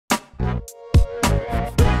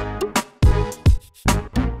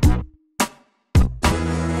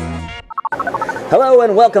Hello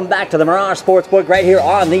and welcome back to the Mirage Sportsbook right here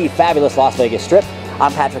on the fabulous Las Vegas Strip.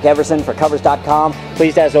 I'm Patrick Everson for Covers.com.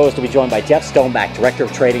 Pleased as always to be joined by Jeff Stoneback, Director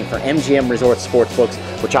of Trading for MGM Resorts Sportsbooks,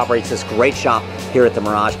 which operates this great shop here at the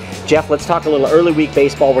Mirage. Jeff, let's talk a little early week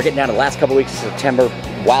baseball. We're getting down to the last couple weeks of September.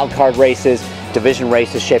 Wild card races, division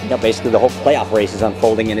races shaping up. Basically the whole playoff race is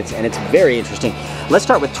unfolding and it's very interesting. Let's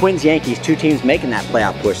start with Twins Yankees, two teams making that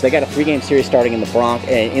playoff push. They got a 3-game series starting in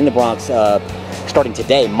the Bronx, starting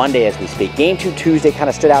today, Monday as we speak. Game 2 Tuesday kind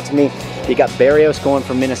of stood out to me. You got Barrios going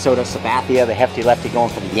from Minnesota, Sabathia, the hefty lefty, going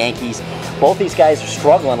from the Yankees. Both these guys are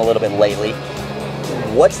struggling a little bit lately.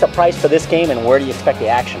 What's the price for this game and where do you expect the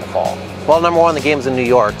action to fall? Well, number one, the game's in New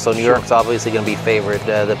York, so New York's obviously going to be favored.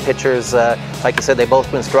 The pitchers, like you said, they've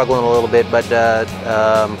both been struggling a little bit, but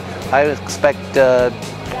I expect the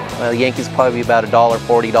Yankees probably be about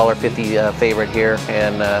 $1.40, $1.50 favorite here,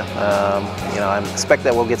 and you know, I expect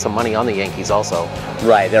that we'll get some money on the Yankees also.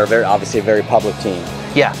 Right, they're obviously a very public team.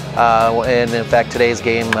 Yeah, and in fact, today's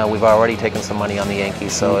game, we've already taken some money on the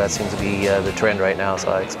Yankees, so that seems to be the trend right now,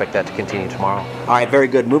 so I expect that to continue tomorrow. All right, very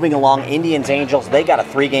good. Moving along, Indians-Angels, they got a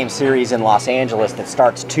 3-game series in Los Angeles that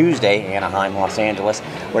starts Tuesday, Anaheim, Los Angeles,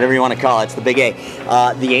 whatever you want to call it, it's the Big A.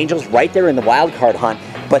 The Angels right there in the wild card hunt,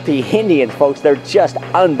 but the Indians, folks, they're just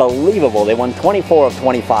unbelievable. They won 24 of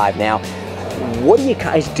 25 now. What do you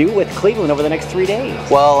guys do with Cleveland over the next 3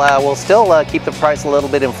 days? Well, we'll still keep the price a little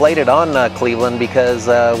bit inflated on Cleveland because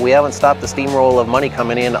we haven't stopped the steamroll of money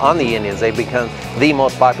coming in on the Indians. They've become the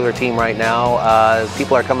most popular team right now.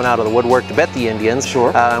 People are coming out of the woodwork to bet the Indians.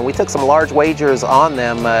 Sure. We took some large wagers on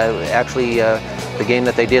them. Actually, the game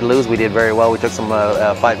that they did lose, we did very well. We took some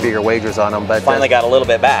 5-figure wagers on them. But finally got a little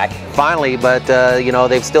bit back. Finally, but you know,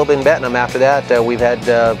 they've still been betting them after that. We've had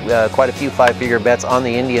quite a few 5-figure bets on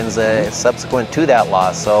the Indians subsequent to that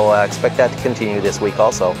loss, so I expect that to continue this week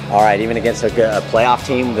also. All right, even against a playoff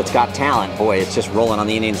team that's got talent, boy, it's just rolling on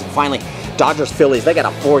the Indians. And finally, Dodgers-Phillies, they got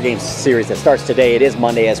a 4-game series that starts today. It is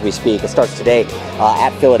Monday as we speak. It starts today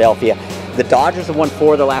at Philadelphia. The Dodgers have won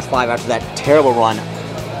 4 of their last 5 after that terrible run,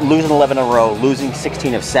 losing 11 in a row, losing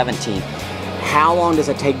 16 of 17. How long does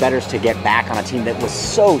it take bettors to get back on a team that was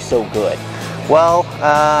so good? Well,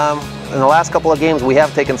 in the last couple of games, we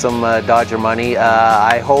have taken some Dodger money.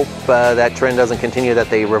 I hope that trend doesn't continue, that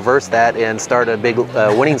they reverse that and start a big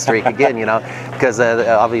winning streak again, you know, because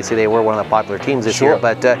obviously they were one of the popular teams this year.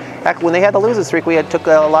 But when they had the losing streak, we took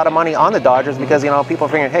a lot of money on the Dodgers because, you know, people are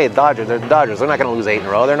figuring, hey, the Dodgers, they're the Dodgers. They're not going to lose 8 in a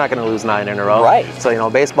row. They're not going to lose 9 in a row. Right. So, you know,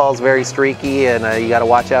 baseball is very streaky, and you got to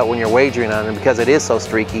watch out when you're wagering on them because it is so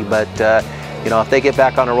streaky. But you know, if they get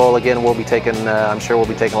back on a roll again, we'll be taking. I'm sure we'll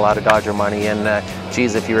be taking a lot of Dodger money. And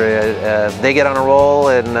geez, if they get on a roll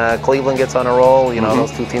and Cleveland gets on a roll, you know,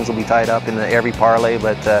 those two teams will be tied up in every parlay.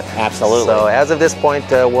 But absolutely. So as of this point,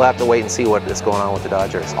 we'll have to wait and see what is going on with the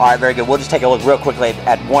Dodgers. All right, very good. We'll just take a look real quickly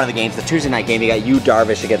at one of the games, the Tuesday night game. You got Yu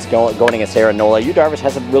Darvish going against Aaron Nola. Yu Darvish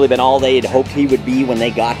hasn't really been all they had hoped he would be when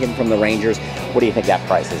they got him from the Rangers. What do you think that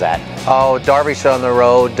price is at? Oh, Darvish on the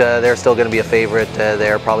road, they're still going to be a favorite.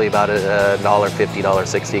 They're probably about $1.50,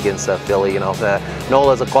 $1.60 against Philly. You know,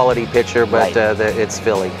 Nola's a quality pitcher, but it's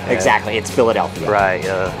Philly. Exactly, it's Philadelphia. Right.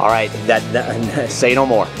 All right, say no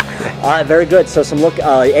more. All right, very good. So a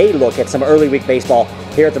look at some early week baseball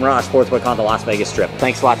here at the Mirage Sportsbook on the Las Vegas Strip.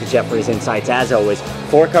 Thanks a lot to Jeff for his insights. As always,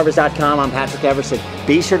 for Covers.com, I'm Patrick Everson.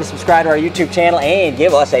 Be sure to subscribe to our YouTube channel and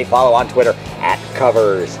give us a follow on Twitter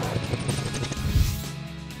 @Covers.